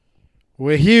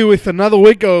We're here with another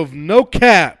week of No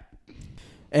Cap.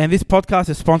 And this podcast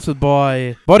is sponsored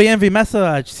by Body Envy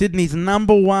Massage, Sydney's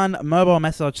 #1 mobile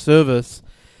massage service.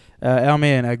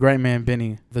 Our great man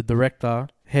Benny, the director,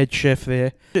 head chef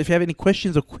there. If you have any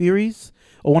questions or queries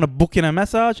or want to book in a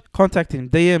massage, contact him,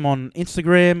 DM on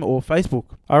Instagram or Facebook.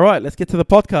 All right, let's get to the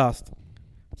podcast.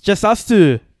 It's just us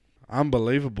two.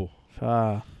 Unbelievable.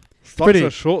 Pretty- So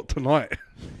short tonight.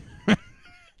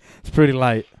 It's pretty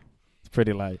late.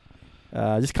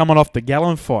 Just coming off the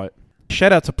Gallen fight.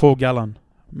 Shout out to Paul Gallen.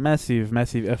 Massive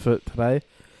effort today.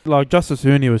 Like, Justice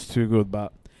Huni was too good,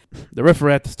 but the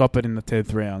referee had to stop it in the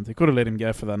 10th round. He could have let him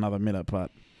go for another minute,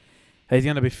 but he's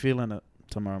going to be feeling it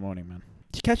tomorrow morning, man.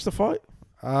 Did you catch the fight?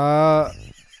 No,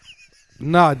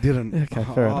 I didn't. Okay,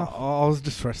 fair enough. I was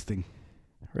just resting.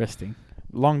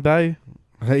 Long day.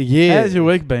 Yeah. How's your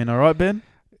week been, all right, Ben?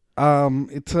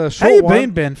 It's a How short you one.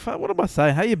 been, Ben? What am I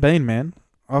saying? How you been, man?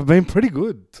 I've been pretty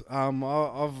good.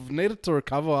 I've needed to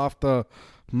recover after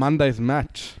Monday's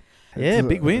match. Yeah, It's,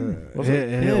 big win. Was yeah, it?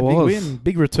 it Yeah, big was. win.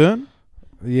 Big return.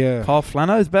 Yeah. Kyle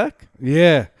Flano's back.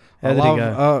 Yeah. How did he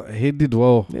go? He did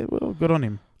well. Yeah, well, good on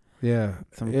him. Yeah.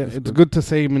 It's It's good to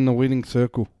see him in the winning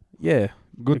circle. Yeah.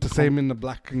 Good to see him in the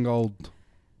black and gold.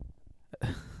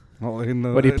 Not in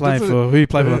the, What are you playing for? Who you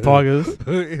playing for the Tigers? in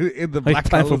the Are you black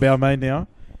playing for colours. Balmain now?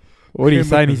 What are you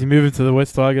saying? Is he moving to the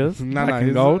West Tigers? No, Black and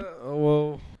he's, gold.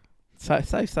 well,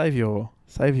 Save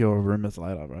your rumours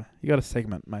later, bro. You got a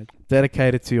segment, mate,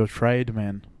 dedicated to your trade,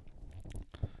 man.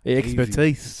 The Easy.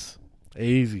 expertise.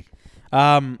 easy.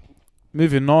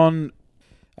 Moving on.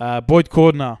 Boyd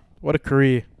Cordner. What a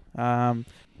career.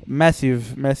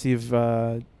 Massive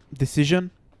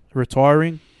decision.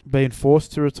 Retiring. Being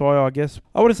forced to retire, I guess.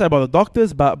 I wouldn't say by the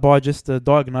doctors, but by just the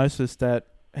diagnosis that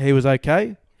he was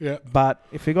okay. Yeah. But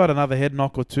if he got another head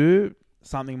knock or two,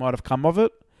 something might have come of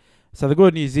it. So the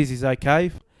good news is he's okay.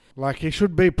 Like, he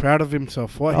should be proud of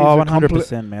himself. What he's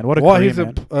 100%, man. What a what career, he's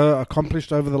man.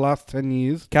 accomplished over the last 10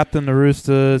 years. Captain the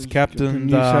Roosters, captain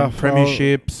New South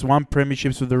premierships, won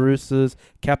premierships with the Roosters,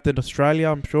 captain Australia,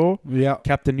 I'm sure, Yeah.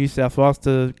 captain New South Wales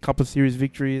to a couple of series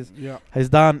victories. Yeah. Has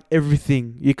done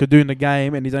everything you could do in the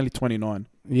game, and he's only 29.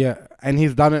 Yeah. And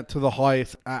he's done it to the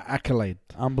highest accolade.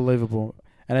 Unbelievable.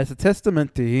 And it's a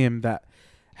testament to him that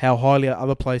how highly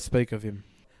other players speak of him.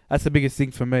 That's the biggest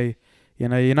thing for me. You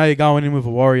know you're going in with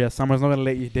a warrior. Someone's not going to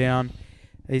let you down.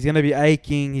 He's going to be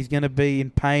aching. He's going to be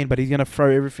in pain, but he's going to throw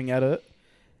everything at it.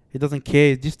 He doesn't care.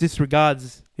 He just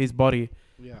disregards his body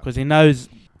Yeah. because he knows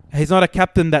he's not a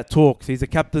captain that talks. He's a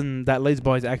captain that leads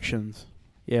by his actions.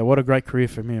 Yeah, what a great career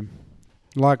from him.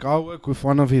 Like, I work with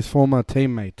one of his former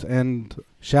teammates, and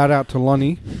shout out to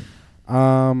Lonnie.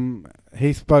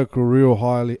 He spoke real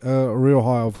high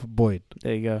of Boyd.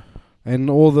 There you go.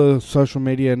 And all the social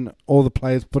media and all the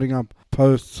players putting up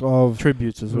posts of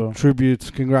Tributes as well. tributes,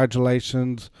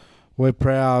 congratulations, we're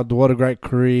proud, what a great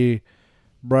career.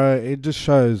 Bro, it just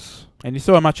shows. And you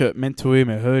saw how much it meant to him.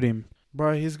 It hurt him.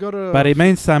 Bro, he's got a... But it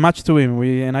means so much to him.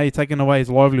 You're taking away his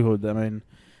livelihood. I mean,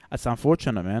 that's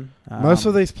unfortunate, man. Most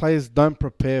of these players don't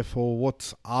prepare for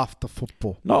what's after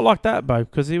football. Not like that, bro,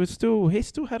 because he still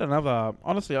had another...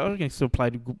 Honestly, I reckon he still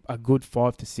played a good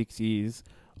 5 to 6 years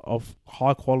of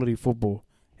high-quality football.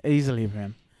 Easily,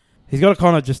 man. He's got to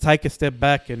kind of just take a step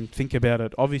back and think about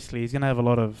it. Obviously, he's going to have a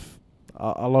lot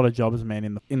of jobs,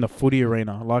 man, in the footy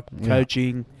arena, like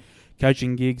coaching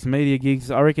gigs, media gigs.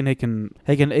 I reckon he can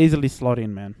easily slot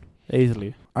in, man.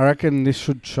 Easily. I reckon this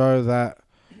should show that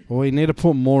we need to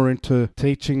put more into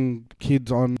teaching kids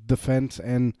on defense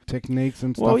and techniques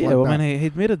and stuff like that. Well, I mean, he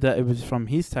admitted that it was from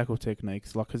his tackle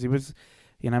techniques, like, because he was,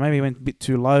 maybe he went a bit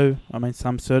too low. I mean,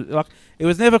 it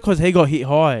was never because he got hit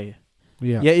high.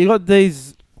 Yeah. Yeah, you got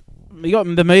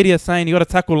the media saying you got to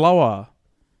tackle lower.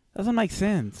 Doesn't make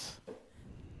sense.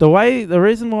 The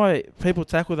reason why people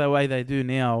tackle the way they do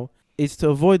now is to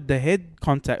avoid the head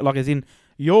contact, like as in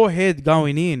your head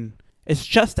going in. It's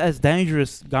just as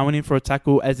dangerous going in for a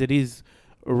tackle as it is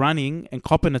running and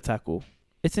copping a tackle.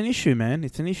 It's an issue, man.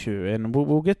 It's an issue, and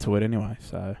we'll get to it anyway.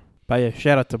 So, but yeah,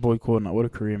 shout out to Boyd Cordner. What a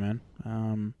career,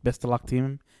 man. Best of luck to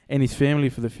him and his family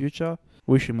for the future.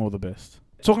 Wish him all the best.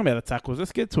 Talking about the tackles,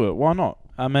 let's get to it. Why not?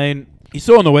 I mean, you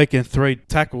saw on the weekend 3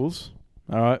 tackles.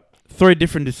 All right, 3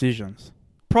 different decisions.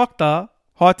 Proctor,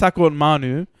 high tackle at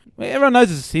Manu. Well, everyone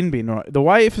knows it's a sin bin, right? The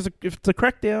way if it's a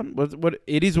crackdown, what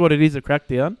it is, a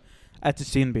crackdown. That's a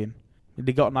sin bin.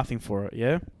 They got nothing for it.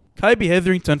 Yeah. Kobe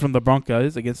Hetherington from the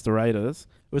Broncos against the Raiders.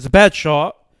 It was a bad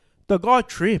shot. The guy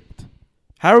tripped.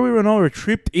 Harry Ronaldo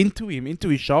tripped into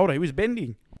his shoulder. He was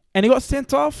bending, and he got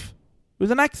sent off. It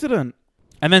was an accident.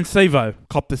 And then Sivo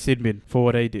copped the sin bin for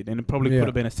what he did, and it probably could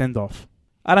have been a send-off.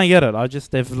 I don't get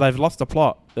it. They've lost the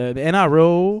plot. The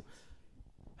NRL,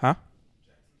 huh?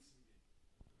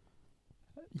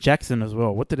 Jackson as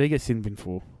well. What did he get sin bin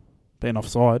for? Being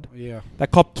offside. Yeah. They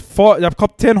copped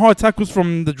 10 high tackles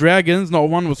from the Dragons. Not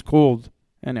one was called.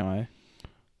 Anyway.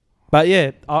 But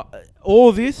yeah,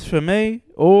 all this proves to me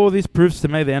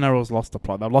the NRL's lost the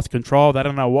plot. They've lost control. They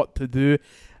don't know what to do.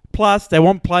 Plus, they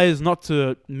want players not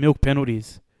to milk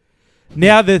penalties.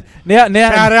 Now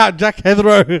Shout out Jack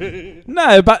Heathrow.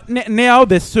 No, but now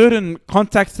there's certain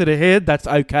contacts to the head that's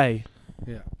okay.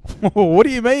 Yeah. What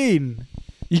do you mean?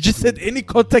 You just said any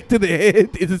contact to the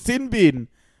head is a sin bin.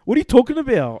 What are you talking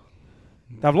about?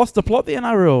 They've lost the plot, the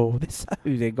NRL.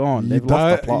 They're gone. They've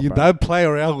lost the plot, you don't play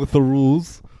around with the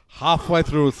rules halfway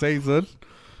through a season,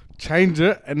 change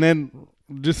it, and then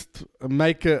just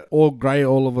make it all grey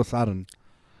all of a sudden.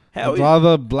 It's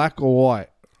either black or white.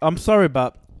 I'm sorry,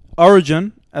 but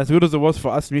Origin, as good as it was for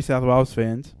us New South Wales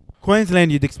fans,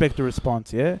 Queensland, you'd expect a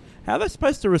response, yeah? How are they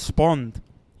supposed to respond,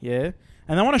 yeah?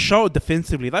 And they want to show it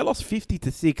defensively. They lost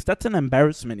 50-6. That's an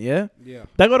embarrassment, yeah? Yeah.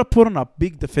 They got to put on a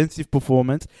big defensive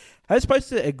performance. They're supposed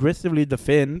to aggressively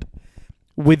defend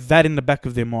with that in the back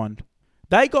of their mind.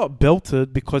 They got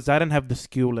belted because they don't have the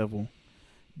skill level.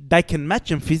 They can match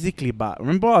them physically, but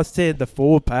remember I said the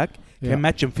forward pack can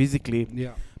match them physically.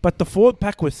 Yeah. But the forward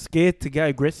pack was scared to go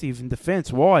aggressive in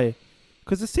defence. Why?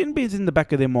 Because the sin bin's in the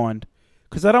back of their mind.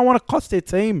 Because they don't want to cost their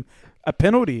team a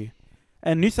penalty.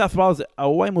 And New South Wales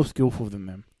are way more skillful than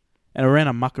them. And ran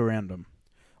a muck around them.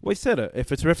 We said it.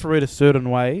 If it's refereed a certain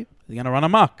way, they're going to run a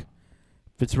muck.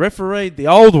 If it's refereed the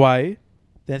old way,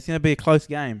 then it's going to be a close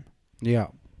game. Yeah.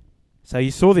 So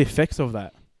you saw the effects of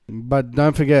that. But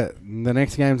don't forget, the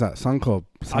next game's at Suncorp.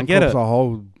 I get it. Suncorp's a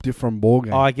whole different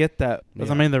ballgame. I get that.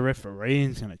 Doesn't mean the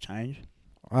refereeing's going to change.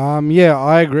 Yeah,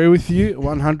 I agree with you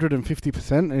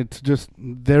 150%. It's just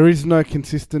there is no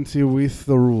consistency with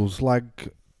the rules.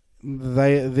 Like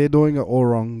they're doing it all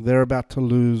wrong. They're about to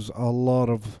lose a lot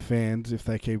of fans if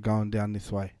they keep going down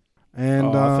this way.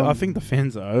 And I think the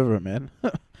fans are over it, man.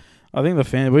 I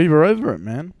think we were over it,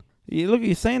 man.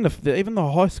 You're saying even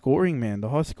the high scoring, man. The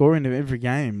high scoring of every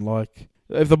game. Like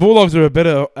if the Bulldogs were a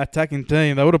better attacking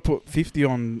team, they would have put 50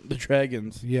 on the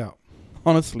Dragons. Yeah,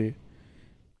 honestly.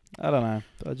 I don't know.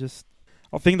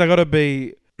 I think they got to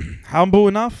be humble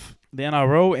enough, the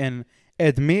NRL, and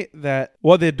admit that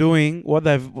what they're doing,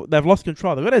 they've lost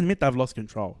control. They've got to admit they've lost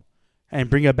control and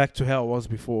bring it back to how it was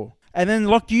before. And then,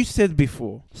 like you said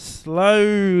before,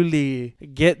 slowly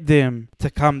get them to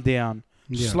come down.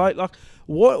 Yeah. How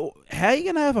are you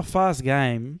gonna have a fast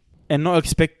game and not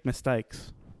expect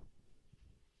mistakes?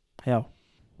 How?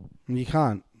 You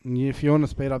can't. If you want to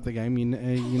speed up the game, you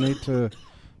need to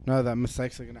know that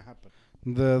mistakes are going to happen.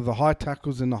 The high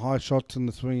tackles and the high shots and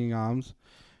the swinging arms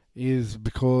is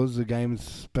because the game is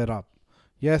sped up.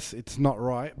 Yes, it's not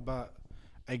right, but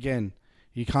again,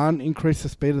 you can't increase the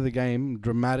speed of the game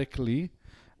dramatically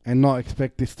and not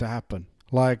expect this to happen.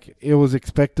 Like, it was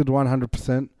expected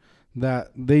 100%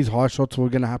 that these high shots were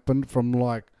going to happen from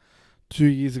like 2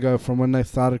 years ago, from when they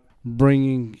started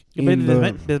bringing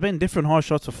there's been different high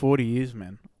shots for 40 years,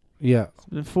 man. Yeah. It's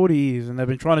been 40 years, and they've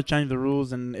been trying to change the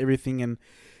rules and everything, and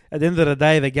at the end of the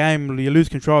day, the game, you lose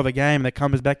control of the game, and it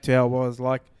comes back to how it was.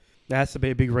 Like, there has to be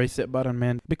a big reset button,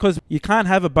 man. Because you can't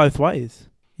have it both ways.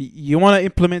 You want to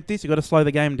implement this, you got to slow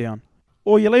the game down.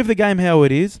 Or you leave the game how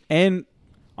it is, and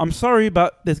I'm sorry,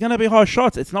 but there's going to be high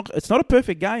shots. It's not a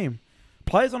perfect game.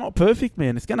 Players are not perfect,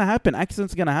 man. It's going to happen.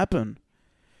 Accidents are going to happen.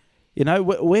 You know,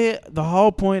 where the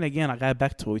whole point, again, I go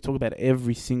back to it. We talk about it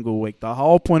every single week. The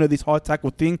whole point of this high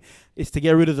tackle thing is to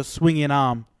get rid of the swinging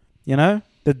arm. You know?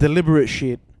 The deliberate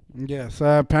shit. Yeah,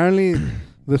 so apparently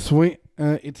the swing,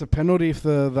 it's a penalty if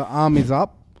the arm is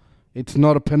up. It's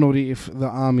not a penalty if the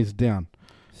arm is down.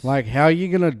 Like, how are you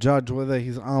going to judge whether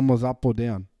his arm was up or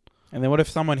down? And then what if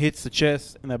someone hits the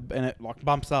chest and it like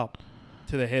bumps up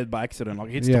to the head by accident? Like,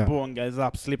 hits the ball and goes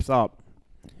up, slips up.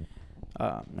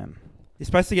 Man. You're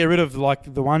supposed to get rid of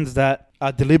like the ones that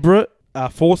are deliberate,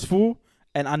 forceful,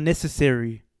 and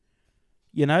unnecessary.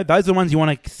 You know, those are the ones you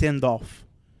want to send off.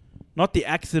 Not the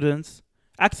accidents.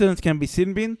 Accidents can be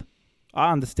sin binned.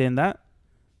 I understand that.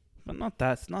 But not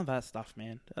that stuff,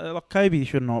 man. Like Kobe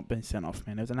should not have been sent off,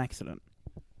 man. It was an accident.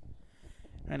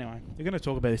 Anyway, we're going to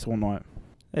talk about this all night.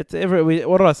 What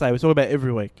did I say? We talk about it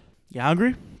every week. You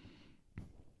hungry?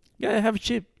 Yeah, have a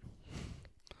chip.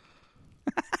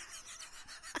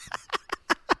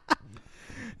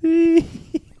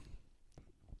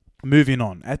 Moving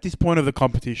on. At this point of the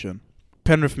competition,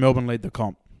 Penrith Melbourne lead the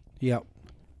comp. Yep.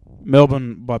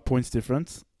 Melbourne by points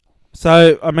difference.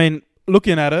 So, I mean,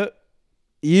 looking at it,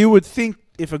 you would think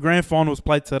if a grand final was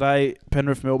played today,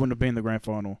 Penrith Melbourne would be in the grand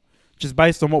final. Just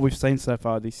based on what we've seen so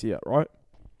far this year, right?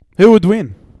 Who would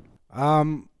win? I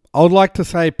would like to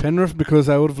say Penrith because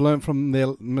they would have learned from their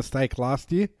mistake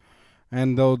last year,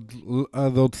 and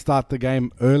they'll start the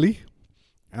game early,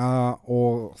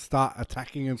 or start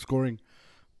attacking and scoring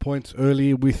points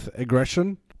early with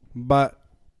aggression. But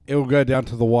it will go down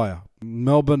to the wire.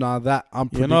 Melbourne are that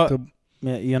unpredictable.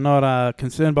 You're not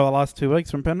concerned by the last 2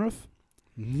 weeks from Penrith?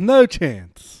 No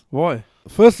chance. Why?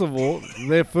 First of all,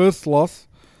 their first loss,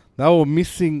 they were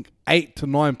missing 8 to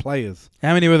 9 players.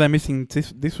 How many were they missing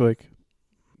this week?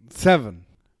 7.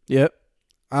 Yep.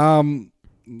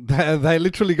 They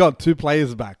literally got 2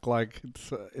 players back. Like it's.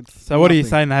 So nothing. what are you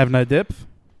saying? They have no depth?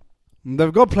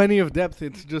 They've got plenty of depth.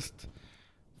 It's just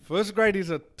first grade is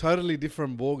a totally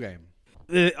different ball game.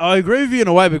 I agree with you in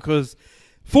a way because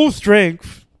full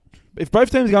strength. If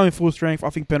both teams go in full strength, I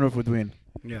think Penrith would win.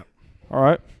 Yeah. All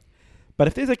right. But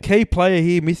if there's a key player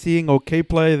here missing or key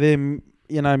player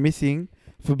there, missing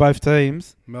for both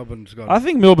teams, Melbourne's got. I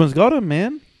think Melbourne's got him,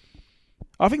 man.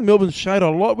 I think Melbourne's showed a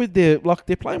lot with they're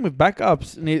playing with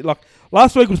backups. And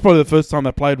last week was probably the first time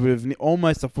they played with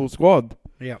almost a full squad.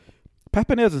 Yeah.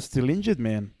 Pappenhausen's still injured,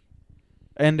 man.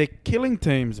 And they're killing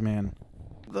teams, man.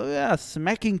 They are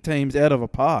smacking teams out of a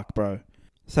park, bro.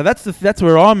 So that's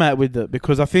where I'm at with it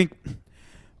because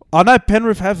I know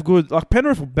Penrith have good. Like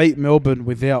Penrith will beat Melbourne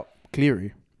without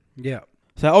Cleary. Yeah.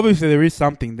 So obviously there is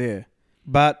something there,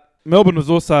 but Melbourne was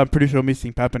also, I'm pretty sure,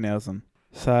 missing Pappenhausen.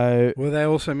 So were they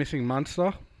also missing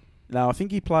Munster? No, I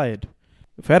think he played.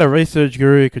 If we had a research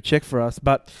guru, he could check for us.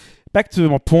 But back to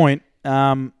my point,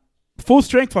 full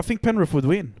strength, I think Penrith would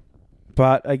win.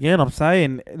 But again, I'm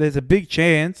saying there's a big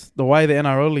chance, the way the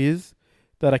NRL is,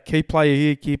 that a key player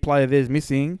here, key player there is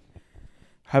missing,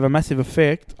 have a massive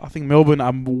effect. I think Melbourne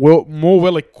are more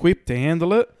well equipped to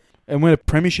handle it and win a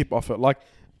premiership off it. Like,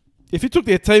 if you took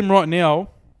their team right now,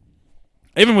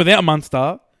 even without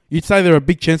Munster, you'd say they're a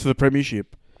big chance for the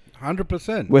premiership.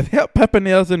 100%. Without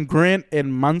Pappenhausen, Grant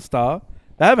and Munster,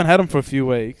 they haven't had them for a few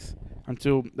weeks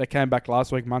until they came back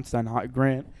last week, Munster and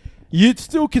Grant. You'd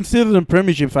still consider them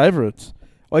premiership favourites,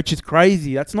 which is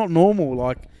crazy. That's not normal,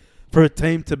 like, for a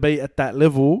team to be at that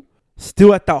level,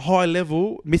 still at that high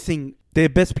level, missing their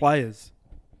best players.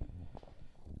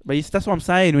 But that's what I'm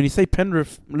saying. When you see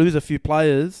Penrith lose a few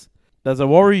players, does it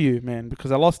worry you, man?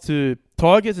 Because they lost to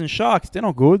Tigers and Sharks. They're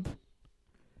not good.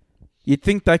 You'd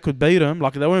think they could beat them.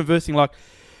 Like, they weren't versing. Like,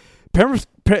 Penrith,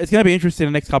 it's going to be interesting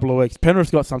in the next couple of weeks.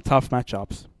 Penrith's got some tough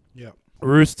matchups. Yeah.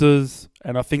 Roosters,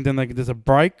 and I think then there's a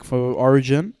break for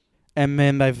Origin. And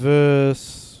then they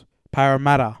verse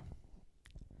Parramatta.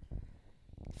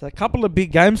 So a couple of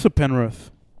big games for Penrith.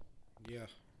 Yeah.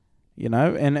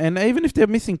 And even if they're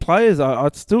missing players,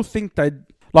 I'd still think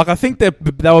I think they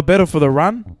were better for the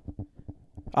run.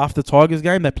 After Tigers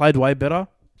game, they played way better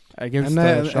against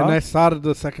the Sharks. And they started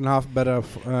the second half better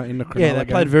in the Cronulla game. Yeah, they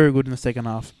played very good in the second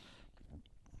half.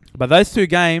 But those 2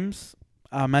 games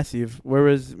are massive.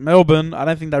 Whereas Melbourne, I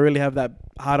don't think they really have that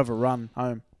hard of a run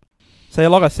home. So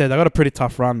like I said, they got a pretty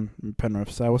tough run in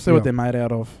Penrith. So we'll see what they're made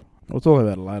out of. We'll talk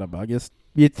about it later, but I guess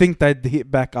you'd think they'd hit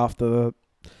back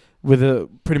with a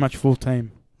pretty much full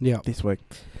team this week.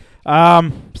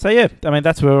 So yeah, I mean,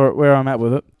 that's where I'm at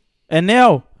with it. And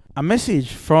now, a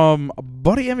message from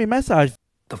Body Envy Massage.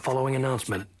 The following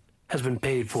announcement has been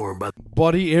paid for by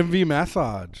Body Envy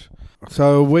Massage.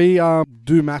 So we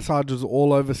do massages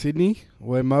all over Sydney.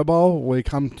 We're mobile. We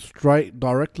come straight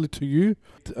directly to you.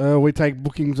 We take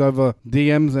bookings over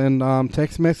DMs and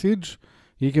text message.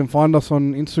 You can find us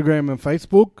on Instagram and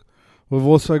Facebook. We've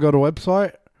also got a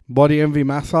website,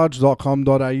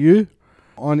 bodyenvymassage.com.au.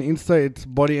 On Insta, it's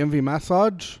Body Envy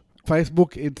Massage.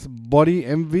 Facebook, it's Body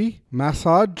Envy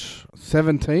Massage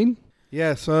 17.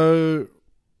 Yeah, so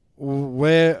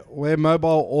we're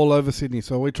mobile all over Sydney.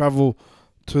 So we travel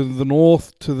to the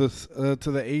north, to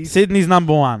the east. Sydney's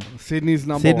number one. Sydney's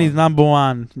number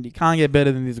one. You can't get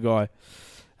better than this guy.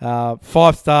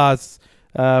 5 stars.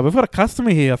 We've got a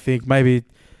customer here, I think. Maybe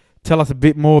tell us a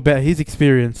bit more about his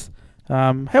experience.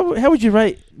 How would you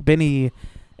rate Benny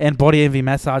and Body Envy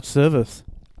Massage service?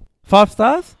 5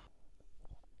 stars?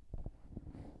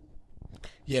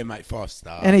 Yeah, mate, 5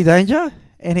 stars. Any danger?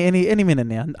 Any minute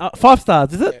now. 5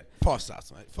 stars, is it? Yeah, 5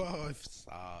 stars, mate. 5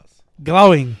 stars.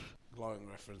 Glowing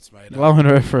reference, mate. Glowing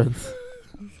reference.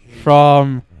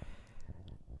 From...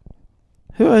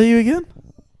 Who are you again?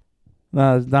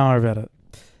 No, don't worry about it.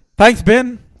 Thanks,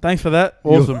 Ben. Thanks for that.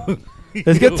 Awesome.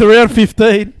 Let's get to round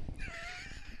 15.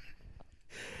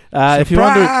 If you're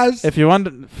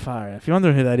wondering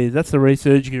who that is, that's the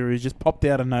research guru who's just popped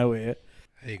out of nowhere.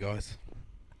 Hey guys.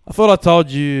 I thought I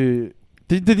told you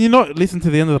Did you not listen to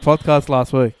the end of the podcast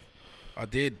last week? I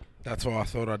did. That's why I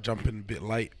thought I'd jump in a bit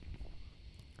late.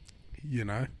 You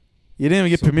know? You didn't even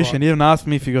get Surprise. permission. You didn't ask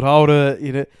me if you could hold it.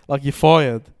 You know, like you're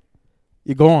fired.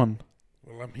 You're gone.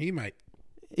 Well, I'm here, mate.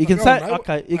 You I'm can not say going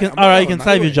okay. You mate, can I'm all not right. You going can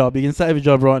save your nowhere. job. You can save your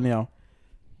job right now.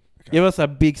 Okay. Give us a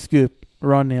big scoop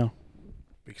right now,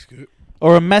 Big scoop.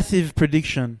 or a massive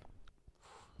prediction,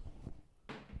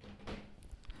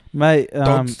 mate.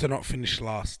 Dogs to not finish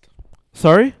last.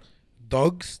 Sorry.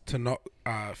 Dogs to not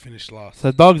finish last.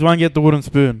 So dogs won't get the wooden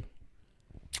spoon.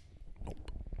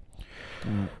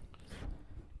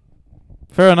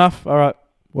 Fair enough. All right.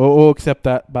 We'll accept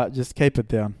that, but just keep it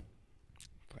down.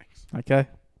 Thanks. Okay.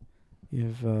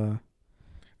 You've.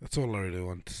 That's all I really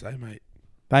wanted to say, mate.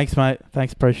 Thanks, mate.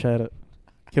 Thanks. Appreciate it.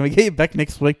 Can we get you back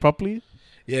next week properly?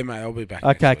 Yeah, mate, I'll be back.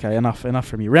 Okay. next Okay. Enough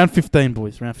from you. Round 15,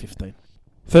 boys. Round 15.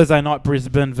 Thursday night,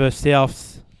 Brisbane versus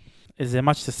Souths. Is there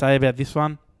much to say about this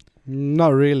one?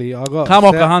 Not really. I got.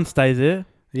 Kamaka Hunt stays there.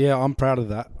 Yeah, I'm proud of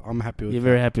that. I'm happy with You're that.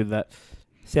 very happy with that.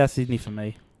 South Sydney for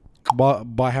me.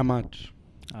 By how much?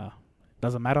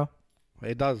 Doesn't matter.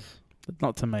 It does.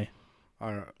 Not to me.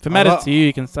 All right. If it matters to you,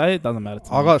 you can say it. Doesn't matter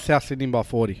to me. I got South Sydney by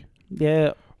 40.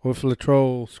 Yeah. With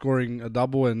Latrell scoring a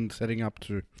double and setting up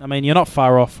 2. I mean, you're not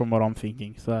far off from what I'm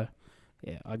thinking. So,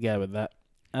 yeah, I'll go with that.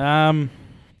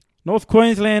 North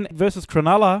Queensland versus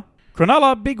Cronulla.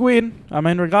 Cronulla, big win. I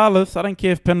mean, regardless, I don't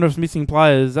care if Penrith's missing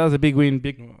players. That was a big win.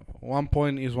 1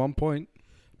 point is 1 point.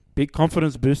 Big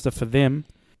confidence booster for them.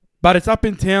 But it's up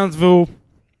in Townsville.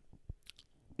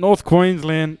 North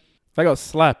Queensland, they got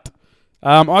slapped.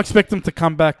 I expect them to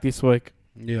come back this week.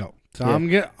 Yeah. So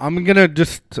Yeah. I'm gonna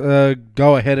just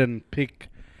go ahead and pick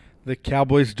the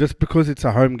Cowboys just because it's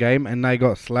a home game and they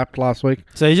got slapped last week.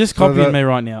 So you're just So copying me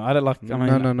right now. I don't like. I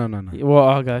mean, No. Well,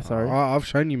 okay, sorry. I've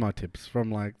shown you my tips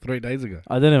from like 3 days ago.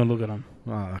 I didn't even look at them.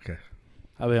 Oh, okay.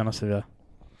 I'll be honest with you.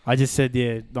 I just said,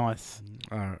 yeah, nice.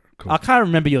 All right, cool. I can't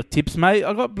remember your tips, mate.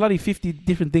 I got bloody 50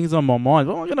 different things on my mind.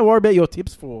 What am I going to worry about your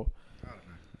tips for?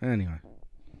 Anyway.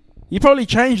 You probably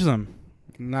changed them.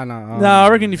 No. No, I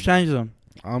reckon you've changed them.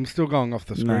 I'm still going off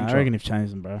the No, screenshot. I reckon you've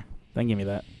changed them, bro. Don't give me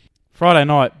that. Friday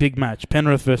night, big match.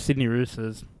 Penrith versus Sydney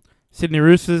Roosters. Sydney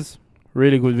Roosters,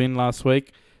 really good win last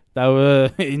week. They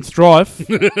were in strife.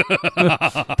 They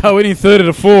were winning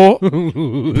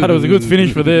 30-4. But it was a good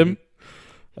finish for them.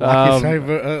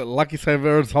 Lucky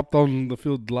Savers hopped on the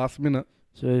field last minute.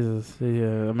 Jesus,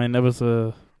 yeah. I mean, it was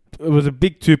a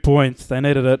big 2 points. They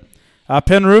needed it.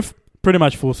 Penrith, pretty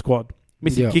much full squad.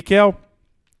 Missing Kickow.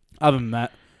 Other than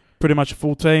that, pretty much a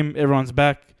full team. Everyone's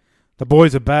back. The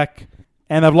boys are back.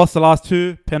 And they've lost the last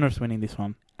 2. Penrith's winning this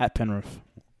one at Penrith.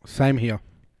 Same here.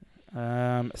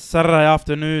 Saturday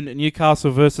afternoon,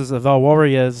 Newcastle versus the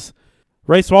Warriors.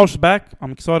 Reece Walsh back.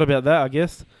 I'm excited about that, I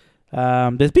guess.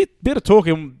 There's a bit of talk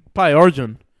in play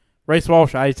Origin. Reece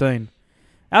Walsh, 18.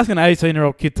 Asking an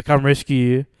 18-year-old kid to come rescue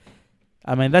you,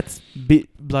 I mean, that's a bit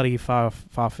bloody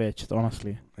far-fetched,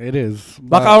 honestly. It is.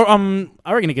 Like,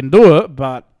 I reckon he can do it,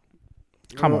 but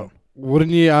come on.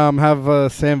 Wouldn't you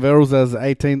have Sam Verrills as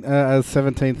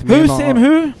 17th man? Who, Sam,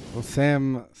 who? Well,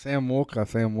 Sam Walker.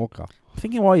 I'm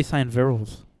thinking why you're saying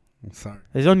Verrills. I'm sorry.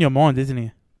 He's on your mind, isn't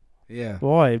he? Yeah.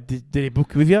 Why? Did he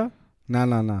book with you?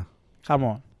 No. Come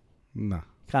on. No.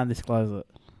 Can't disclose it.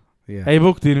 Yeah. He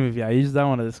booked in with you. You just don't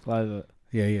want to disclose it.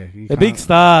 Yeah. The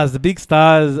big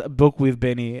stars book with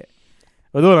Benny.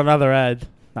 We're doing another ad.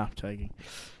 Nah, I'm joking.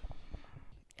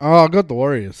 Oh, I got the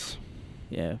Warriors.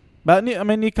 Yeah. But, I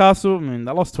mean, Newcastle, they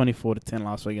lost 24-10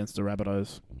 last week against the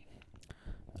Rabbitohs.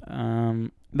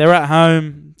 They're at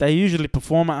home. They usually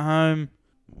perform at home.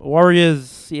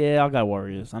 Warriors, yeah, I'll go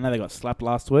Warriors. I know they got slapped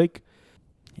last week.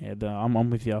 Yeah,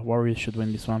 I'm with you. Warriors should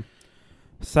win this one.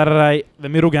 Saturday, the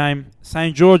middle game,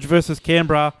 St. George versus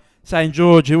Canberra. St.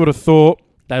 George, who would have thought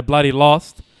they bloody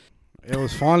lost? It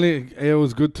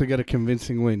was good to get a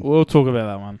convincing win. We'll talk about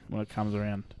that one when it comes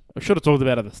around. We should have talked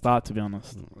about it at the start, to be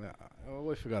honest. Yeah,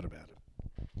 we forgot about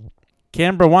it.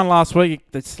 Canberra won last week.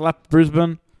 They slapped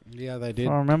Brisbane. Yeah, they If did.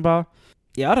 I remember.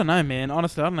 Yeah, I don't know, man.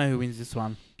 Honestly, I don't know who wins this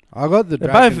one. I got the They're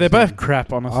Dragons. both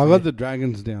crap, honestly. I got the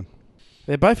Dragons down.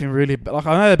 They're both in really... Like,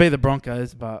 I know they beat the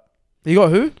Broncos, but... You got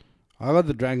who? I got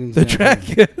the Dragons The down.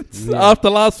 Dragons. Yeah. After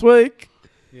last week.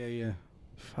 Yeah.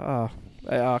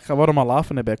 What am I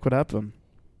laughing about? Could happen.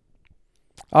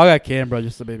 I'll go Canberra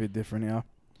just to be a bit different here.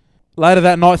 Later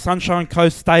that night, Sunshine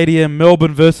Coast Stadium,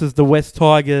 Melbourne versus the West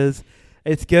Tigers.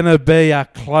 It's going to be a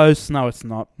close... No, it's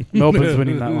not. Melbourne's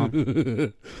winning that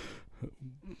one.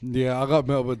 Yeah, I got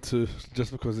Melbourne too,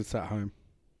 just because it's at home.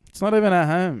 It's not even at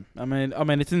home. I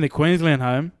mean, it's in the Queensland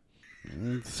home.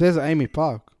 It says Amy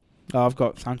Park. I've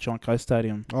got Sunshine Coast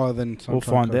Stadium. Oh, then We'll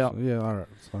Sunshine find Coast. out. Yeah, all right.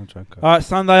 Sunshine Coast. All right,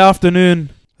 Sunday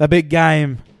afternoon, the big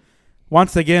game.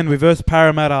 Once again, we versus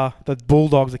Parramatta, the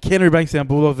Bulldogs, the Canterbury Bankstown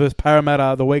Bulldogs versus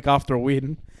Parramatta the week after a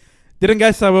win. Didn't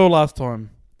go so well last time.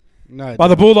 No, But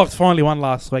the Bulldogs finally won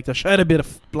last week. They showed a bit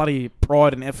of bloody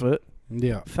pride and effort.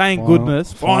 yeah. Thank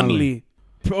goodness. Finally.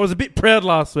 I was a bit proud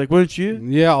last week, weren't you?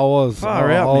 Yeah, I was.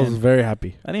 Far I out, was man. very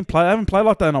happy. I haven't played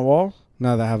like that in a while.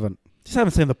 No, they haven't. Just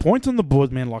haven't seen the points on the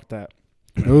board, man, like that.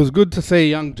 It was good to see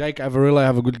young Jake Avarillo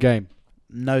have a good game.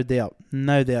 No doubt.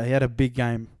 No doubt. He had a big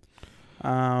game.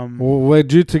 Well, we're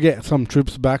due to get some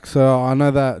troops back, so I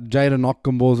know that Jaden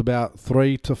Ockenball's about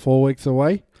 3 to 4 weeks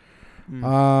away.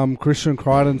 Christian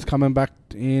Crichton's coming back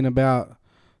in about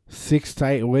 6 to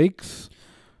 8 weeks.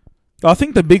 I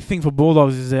think the big thing for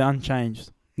Bulldogs is they're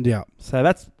unchanged. Yeah. So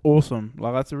that's awesome.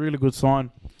 Like, that's a really good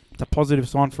sign. It's a positive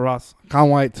sign for us.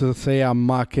 Can't wait to see our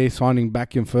marquee signing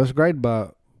back in first grade,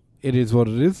 but it is what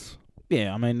it is.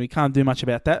 Yeah, I mean, we can't do much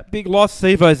about that. Big loss.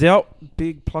 Sevo's out.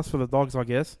 Big plus for the Dogs, I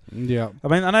guess. Yeah. I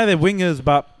mean, I know they're wingers,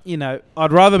 but, you know,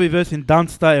 I'd rather be versing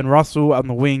Dunster and Russell on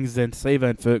the wings than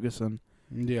Sevo and Ferguson.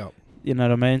 Yeah. You know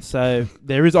what I mean? So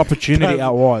there is opportunity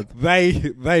out wide.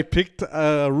 They picked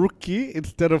a rookie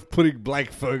instead of putting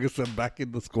Blake Ferguson back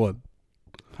in the squad.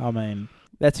 I mean,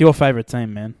 that's your favourite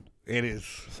team, man. It is.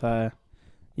 So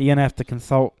you're going to have to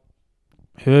consult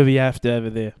whoever you have to over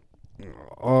there.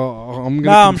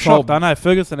 I'm shocked. I know.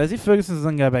 Ferguson, as if Ferguson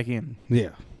doesn't go back in. Yeah.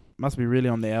 Must be really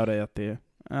on the outer out there.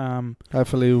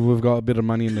 Hopefully we've got a bit of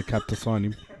money in the cap to sign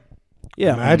him.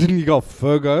 Yeah. Imagine you got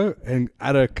Fergo and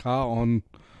Addo-Carr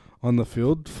on the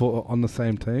field on the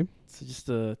same team. It's just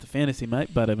a fantasy, mate.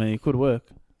 But, I mean, it could work.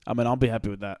 I mean, I'll be happy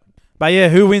with that. But, yeah,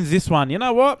 who wins this one? You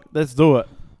know what? Let's do it.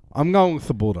 I'm going with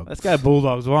the Bulldogs. Let's go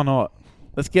Bulldogs. Why not?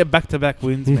 Let's get back-to-back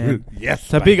wins, man. Yes,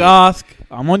 It's a big ask.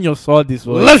 I'm on your side this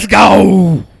week. Let's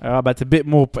go! But it's a bit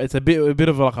more. It's a bit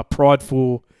of like a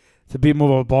prideful. It's a bit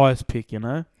more of a biased pick, you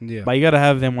know. Yeah. But you got to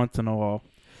have them once in a while.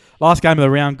 Last game of the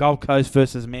round: Gold Coast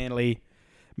versus Manly.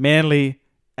 Manly,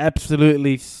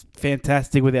 absolutely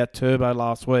fantastic with our turbo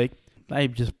last week. They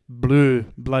just blew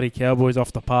bloody Cowboys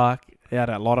off the park out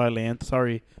at Lotto Land.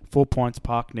 Sorry, 4 Points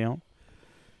Park now.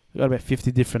 We've got about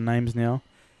 50 different names now.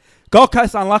 Gold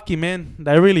Coast unlucky, man.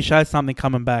 They really showed something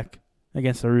coming back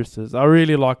against the Roosters. I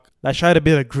really like. They showed a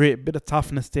bit of grit, a bit of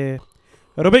toughness there.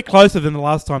 It'll be closer than the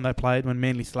last time they played when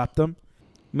Manly slapped them.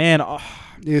 Man,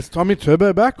 is Tommy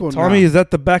Turbo back or Tommy is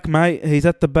at the back, mate. He's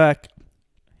at the back.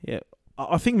 Yeah,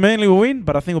 I think Manly will win,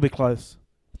 but I think it'll be close.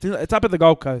 It's up at the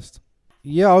Gold Coast.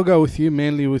 Yeah, I'll go with you,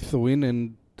 Manly with the win,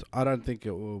 and I don't think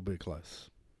it will be close.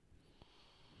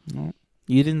 No.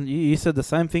 You didn't. You said the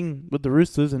same thing with the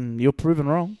Roosters, and you're proven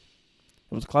wrong.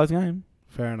 It was a close game.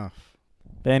 Fair enough.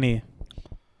 Benny,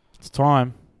 it's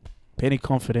time. Penny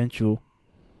Confidential.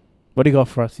 What do you got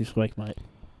for us this week, mate?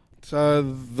 So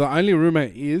the only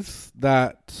rumour is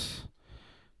that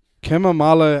Kemba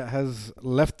Marlowe has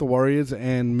left the Warriors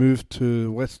and moved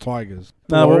to West Tigers.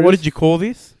 No, what did you call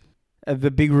this?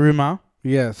 The big rumour?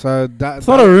 Yeah, so it's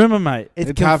not a rumour, mate.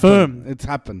 It's confirmed. It's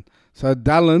happened. So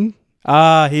Gallen.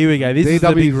 Here we go. This is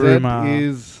the big rumour.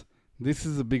 This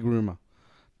is a big rumour.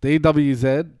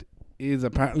 DWZ is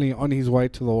apparently on his way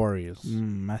to the Warriors.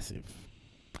 Massive.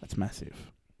 That's massive.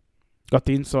 Got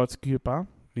the inside scoop, huh?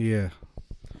 Yeah.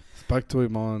 Spoke to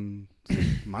him on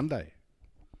Monday.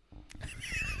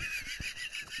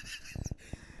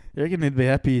 You reckon he'd be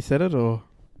happy you said it, or?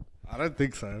 I don't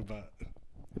think so, but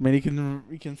I mean, you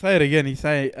can say it again. He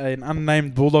say an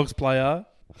unnamed Bulldogs player.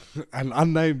 An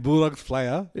unnamed Bulldogs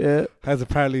player has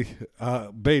apparently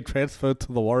been transferred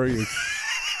to the Warriors.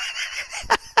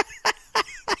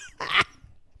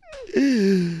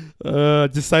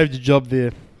 Just saved your job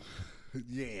there.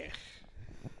 Yeah.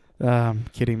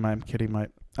 Kidding, mate.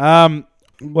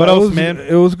 What else, man?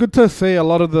 It was good to see a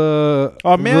lot of the...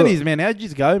 Oh, Mounties, man. How'd you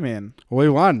go, man? We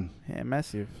won. Yeah,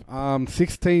 massive.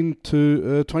 16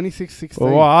 to 26-16.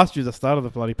 Well, I asked you at the start of the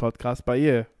bloody podcast, but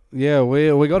yeah. Yeah,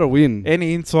 we got a win.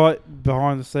 Any insight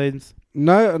behind the scenes?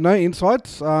 No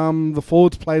insights. The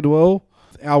forwards played well.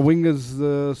 Our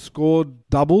wingers scored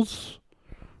doubles.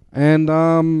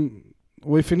 And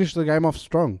we finished the game off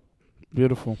strong.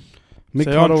 Beautiful. Mick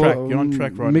so you're on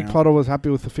track right now. Mick Potter was happy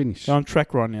with the finish. You're on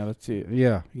track right now, that's it.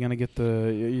 Yeah. You're going to get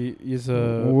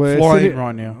we're flying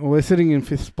right now. We're sitting in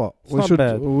 5th spot. It's not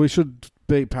bad. We should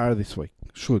beat Para this week.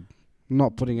 Should.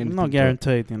 Not putting anything. Not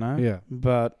guaranteed, you know. Yeah.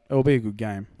 But it'll be a good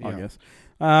game, I guess.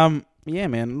 Yeah,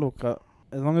 man, look,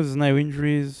 as long as there's no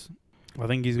injuries, I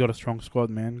think he's got a strong squad,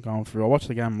 man, going through. I watched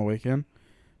the game on the weekend.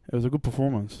 It was a good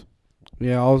performance.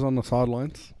 Yeah, I was on the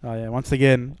sidelines. Oh, yeah. Once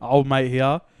again, old mate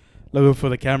here. looking for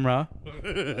the camera.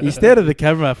 You stared at the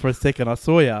camera for a second. I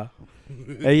saw ya.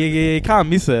 And you can't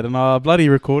miss it. And I bloody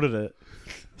recorded it.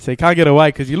 So you can't get away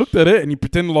because you looked at it and you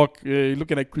pretend like you're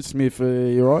looking at Chris Smith.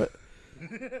 You right?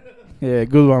 Yeah,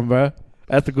 good one, bro.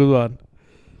 That's a good one.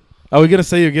 Are we going to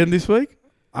see you again this week?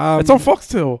 It's on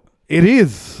Foxtel. It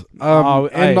is.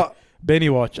 Benny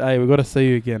watch. Hey, we got to see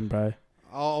you again, bro.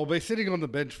 I'll be sitting on the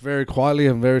bench very quietly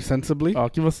and very sensibly. Oh,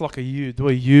 give us like a U. Do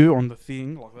a U on the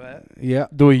thing like that. Yeah.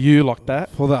 Do a U like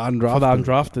that. For the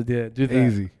undrafted. Yeah. Do that.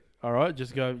 Easy. All right.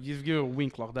 Just give a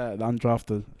wink like that. The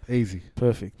undrafted. Easy.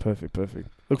 Perfect.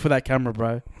 Look for that camera,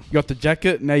 bro. You got the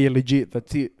jacket. Now you're legit.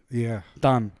 That's it. Yeah.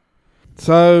 Done.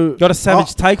 So. Got a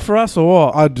savage take for us or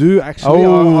what? I do actually.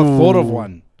 I've thought of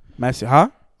one. Massive. Huh?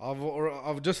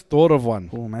 I've just thought of one.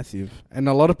 Oh, massive. And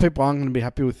a lot of people aren't going to be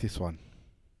happy with this one.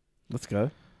 Let's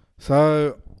go.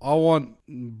 So, I want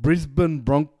Brisbane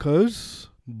Broncos,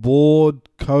 board,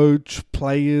 coach,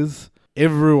 players,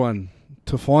 everyone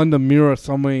to find a mirror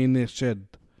somewhere in their shed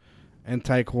and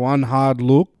take one hard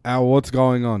look at what's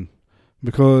going on.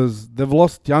 Because they've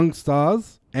lost young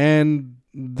stars and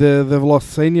they've lost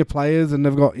senior players and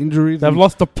they've got injuries. They've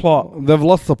lost the plot. They've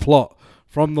lost the plot.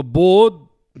 From the board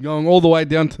going all the way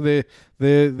down to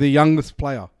the youngest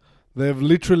player. They've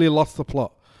literally lost the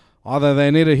plot. Either they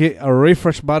need to hit a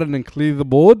refresh button and clear the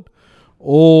board,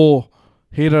 or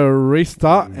hit a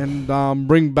restart and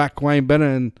bring back Wayne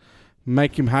Bennett and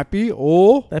make him happy,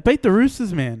 or... They beat the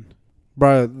Roosters, man.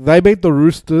 Bro, they beat the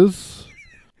Roosters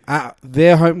at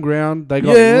their home ground. They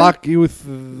got lucky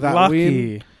with that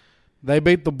win. They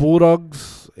beat the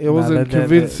Bulldogs. It wasn't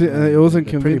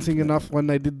convincing enough when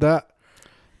they did that.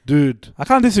 Dude, I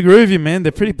can't disagree with you, man.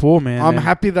 They're pretty poor, man. I'm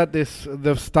happy that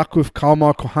they've stuck with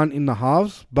Carmichael Hunt in the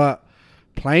halves, but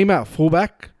play him at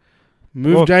fullback,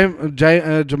 move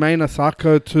Jermaine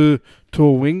Asako to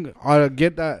a wing. I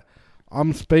get that.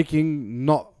 I'm speaking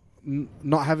not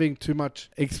having too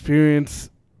much experience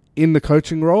in the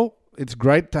coaching role. It's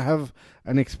great to have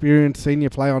an experienced senior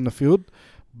player on the field,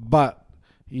 but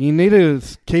you need to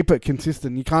keep it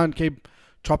consistent. You can't keep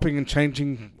chopping and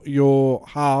changing your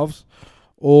halves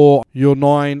or your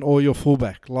 9 or your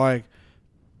fullback. Like,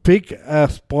 pick a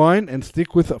spine and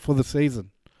stick with it for the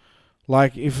season.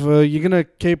 Like, if you're going to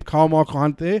keep Carmichael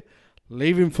Hunt there,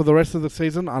 leave him for the rest of the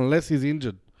season unless he's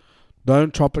injured.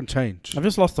 Don't chop and change. I've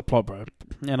just lost the plot, bro.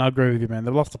 And I agree with you, man.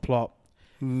 They've lost the plot.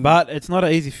 But it's not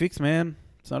an easy fix, man.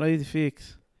 It's not an easy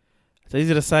fix. It's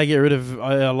easy to say get rid of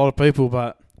a lot of people,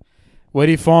 but where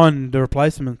do you find the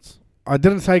replacements? I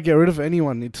didn't say get rid of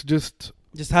anyone. It's just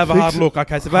have a hard look.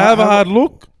 Okay, so if I have a hard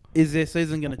look, is their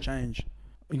season going to change?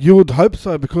 You would hope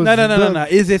so because... No.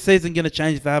 Is their season going to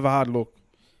change if they have a hard look?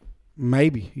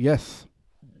 Maybe, yes.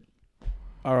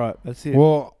 All right, that's it.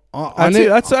 Well,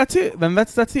 that's it. Then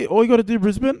that's it. All you got to do,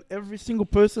 Brisbane, every single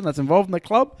person that's involved in the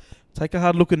club, take a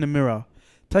hard look in the mirror.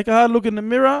 Take a hard look in the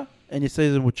mirror and your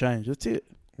season will change. That's it.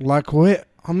 Like,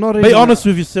 I'm not... Be honest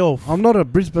with yourself. I'm not a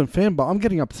Brisbane fan, but I'm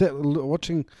getting upset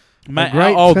watching...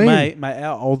 Our old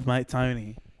mate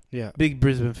Tony. Yeah. Big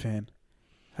Brisbane fan.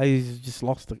 Hey, he's just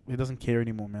lost it. He doesn't care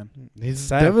anymore, man. He's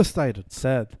sad. Devastated.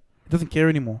 Sad. He doesn't care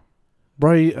anymore.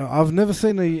 Bro, I've never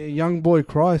seen a young boy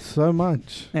cry so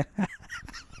much.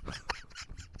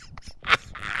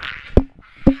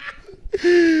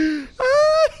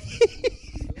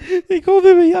 He called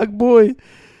him a young boy.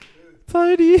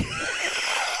 Tony.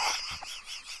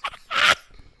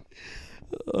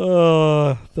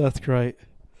 Oh, that's great.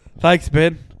 Thanks,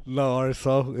 Ben. No worries,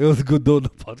 so it was good doing the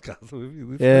podcast with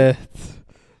you. Yeah,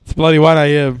 it's bloody 1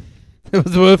 a.m. It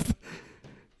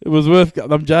was worth.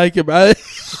 I'm joking, mate. I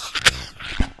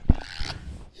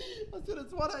said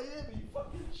it's 1 a.m. You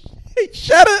fucking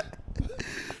shut it.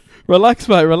 Relax,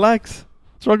 mate. Relax.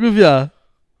 What's wrong with you?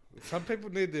 Some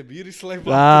people need their beauty sleep.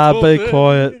 Be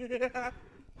quiet.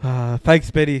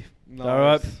 Thanks, Betty. No all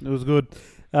right, it was good.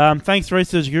 Thanks,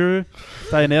 Research Guru.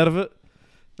 Staying out of it.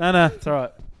 No, it's all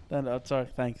right. No, sorry,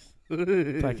 thanks.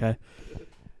 It's okay.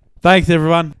 Thanks,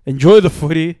 everyone. Enjoy the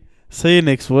footy. See you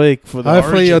next week for the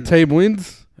Hopefully Origin. your team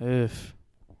wins. Oof.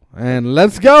 And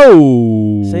let's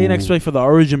go. See you next week for the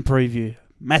Origin preview.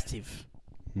 Massive.